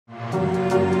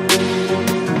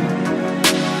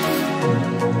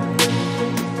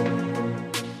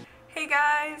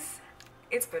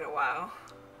been a while.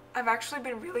 I've actually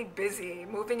been really busy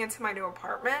moving into my new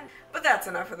apartment, but that's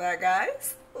enough of that,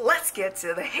 guys. Let's get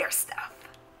to the hair stuff.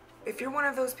 If you're one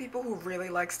of those people who really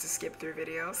likes to skip through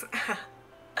videos,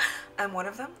 I'm one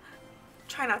of them.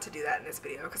 Try not to do that in this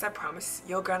video because I promise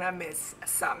you're gonna miss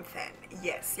something.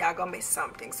 Yes, y'all gonna miss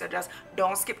something, so just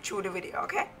don't skip through the video,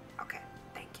 okay? Okay,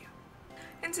 thank you.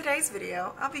 In today's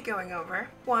video, I'll be going over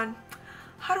 1.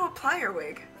 How to apply your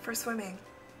wig for swimming.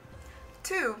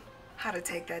 2. How to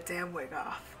take that damn wig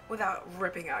off without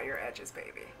ripping out your edges,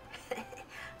 baby.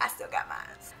 I still got mine.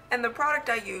 And the product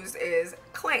I use is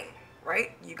Cling,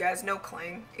 right? You guys know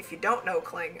Cling. If you don't know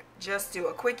Cling, just do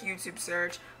a quick YouTube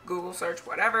search, Google search,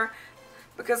 whatever.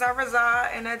 Because I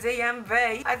reside in a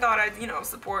DMV, I thought I'd,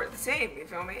 support the team, you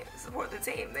feel me? Support the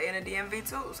team. They in a DMV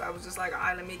too. So I was just like,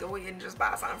 alright, let me go ahead and just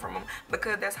buy something from them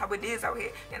because that's how it is out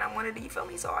here. And I wanted to, you feel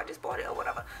me? So I just bought it or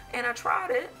whatever. And I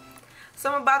tried it.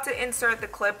 So I'm about to insert the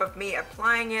clip of me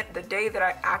applying it the day that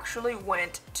I actually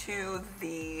went to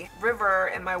the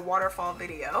river in my waterfall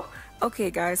video. Okay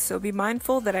guys, so be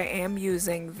mindful that I am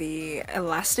using the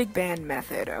elastic band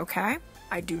method, okay?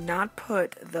 I do not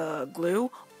put the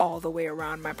glue all the way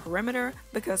around my perimeter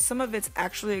because some of it's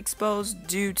actually exposed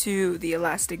due to the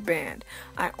elastic band.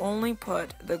 I only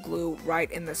put the glue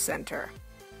right in the center.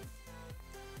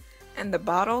 And the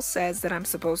bottle says that I'm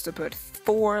supposed to put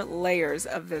 4 layers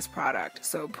of this product.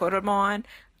 So put them on,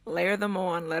 layer them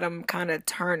on, let them kind of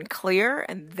turn clear,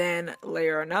 and then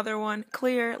layer another one,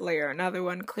 clear, layer another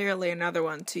one, clear, layer another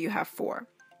one till you have 4.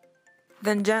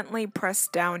 Then gently press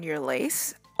down your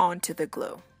lace onto the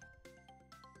glue.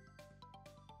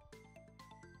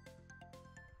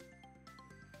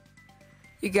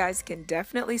 You guys can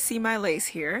definitely see my lace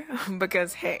here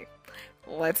because hey,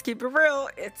 let's keep it real,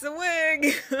 it's a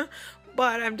wig.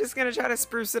 But I'm just gonna try to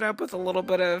spruce it up with a little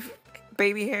bit of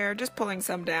baby hair, just pulling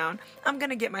some down. I'm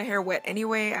gonna get my hair wet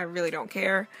anyway, I really don't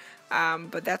care,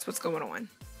 but that's what's going on.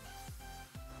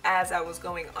 As I was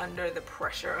going under the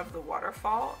pressure of the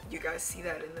waterfall, you guys see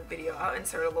that in the video, I'll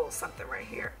insert a little something right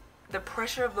here. The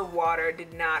pressure of the water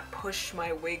did not push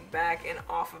my wig back and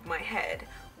off of my head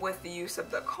with the use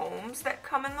of the combs that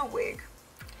come in the wig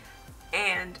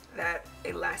and that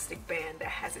elastic band that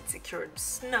has it secured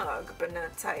snug but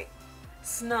not tight,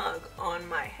 snug on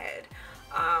my head.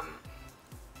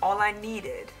 All I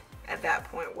needed at that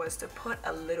point was to put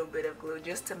a little bit of glue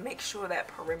just to make sure that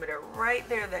perimeter right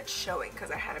there that's showing,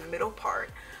 because I had a middle part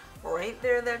right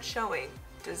there that's showing,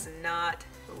 does not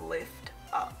lift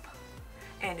up.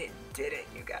 And it didn't,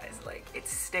 you guys. Like, it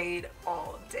stayed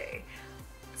all day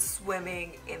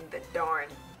swimming in the darn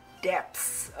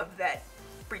depths of that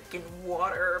freaking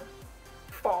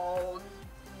waterfall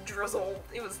drizzle.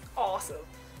 It was awesome.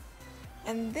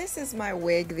 And this is my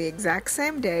wig the exact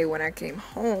same day when I came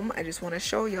home. I just want to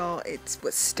show y'all it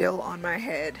was still on my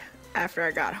head after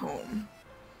I got home.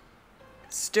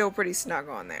 Still pretty snug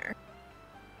on there.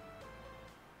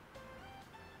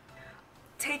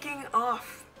 Taking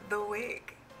off the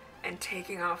wig and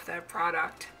taking off that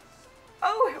product.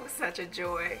 Oh, it was such a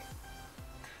joy.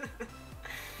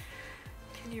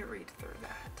 Can you read through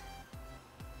that?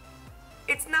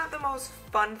 It's not the most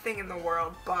fun thing in the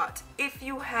world, but if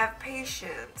you have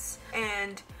patience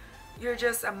and you're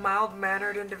just a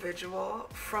mild-mannered individual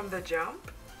from the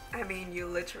jump, I mean, you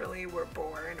literally were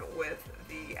born with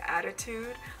the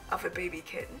attitude of a baby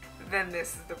kitten, then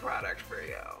this is the product for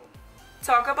you.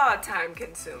 Talk about time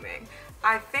consuming.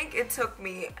 I think it took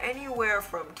me anywhere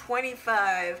from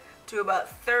 25 to about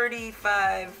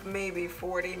 35, maybe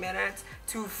 40 minutes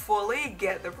to fully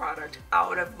get the product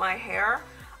out of my hair,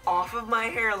 off of my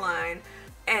hairline,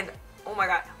 and oh my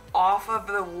god, off of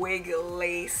the wig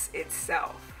lace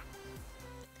itself.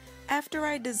 After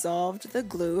I dissolved the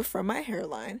glue from my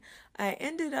hairline, I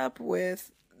ended up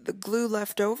with the glue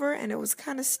left over and it was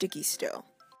kind of sticky still.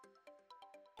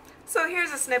 So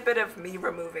here's a snippet of me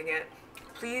removing it.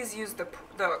 Please use the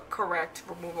correct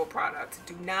removal product.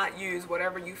 Do not use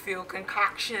whatever you feel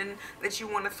concoction that you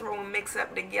want to throw and mix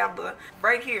up together.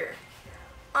 Right here,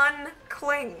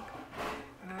 Uncling.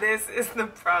 This is the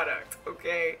product,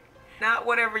 okay? Not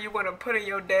whatever you want to put in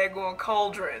your daggone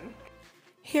cauldron.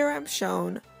 Here I'm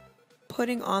shown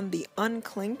putting on the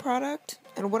Uncling product,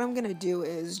 and what I'm gonna do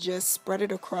is just spread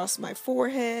it across my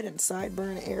forehead and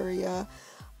sideburn area.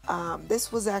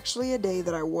 This was actually a day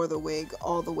that I wore the wig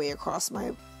all the way across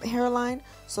my hairline,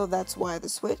 so that's why the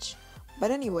switch.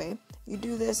 But anyway, you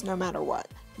do this no matter what.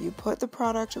 You put the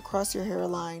product across your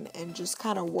hairline and just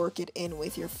kind of work it in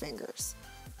with your fingers.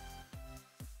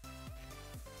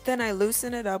 Then I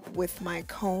loosen it up with my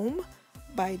comb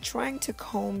by trying to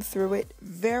comb through it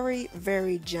very,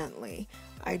 very gently.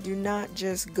 I do not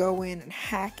just go in and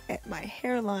hack at my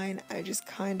hairline. I just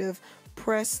kind of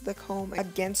press the comb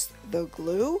against the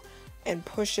glue and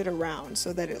push it around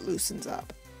so that it loosens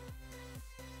up.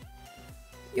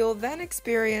 You'll then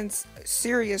experience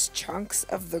serious chunks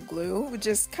of the glue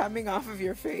just coming off of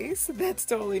your face. That's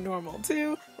totally normal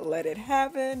too. Let it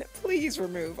happen. Please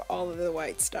remove all of the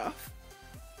white stuff.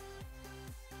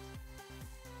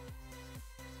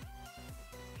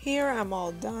 Here I'm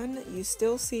all done. You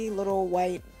still see little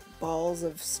white balls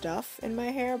of stuff in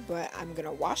my hair, but I'm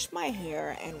gonna wash my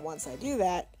hair, and once I do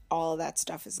that, all of that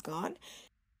stuff is gone.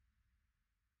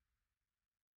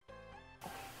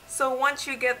 So once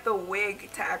you get the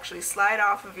wig to actually slide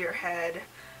off of your head,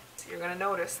 you're going to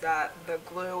notice that the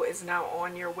glue is now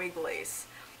on your wig lace.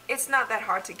 It's not that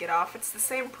hard to get off. It's the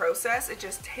same process. It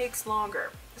just takes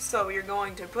longer. So you're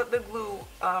going to put the glue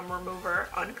remover,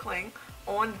 uncling,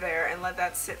 on there and let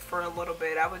that sit for a little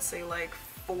bit. I would say like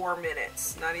 4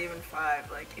 minutes, not even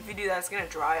 5. Like if you do that, it's going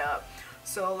to dry up.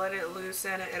 So let it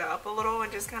loosen it up a little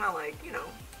and just kind of like, you know,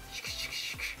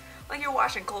 like you're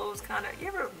washing clothes, kind of. You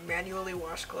ever manually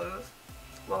wash clothes?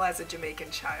 Well, as a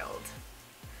Jamaican child,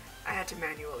 I had to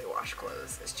manually wash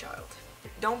clothes as a child.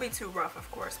 Don't be too rough, of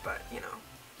course, but, you know,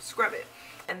 scrub it.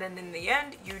 And then in the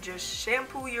end, you just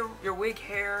shampoo your wig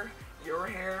hair, your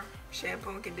hair, shampoo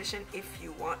and condition if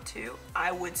you want to.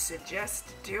 I would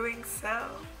suggest doing so.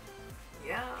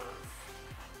 Yeah.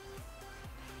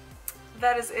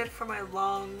 That is it for my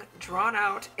long,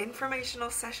 drawn-out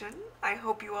informational session. I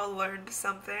hope you all learned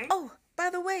something. Oh, by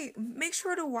the way, make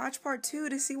sure to watch part 2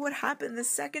 to see what happened the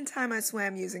second time I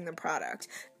swam using the product,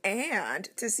 and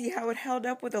to see how it held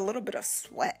up with a little bit of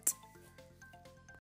sweat.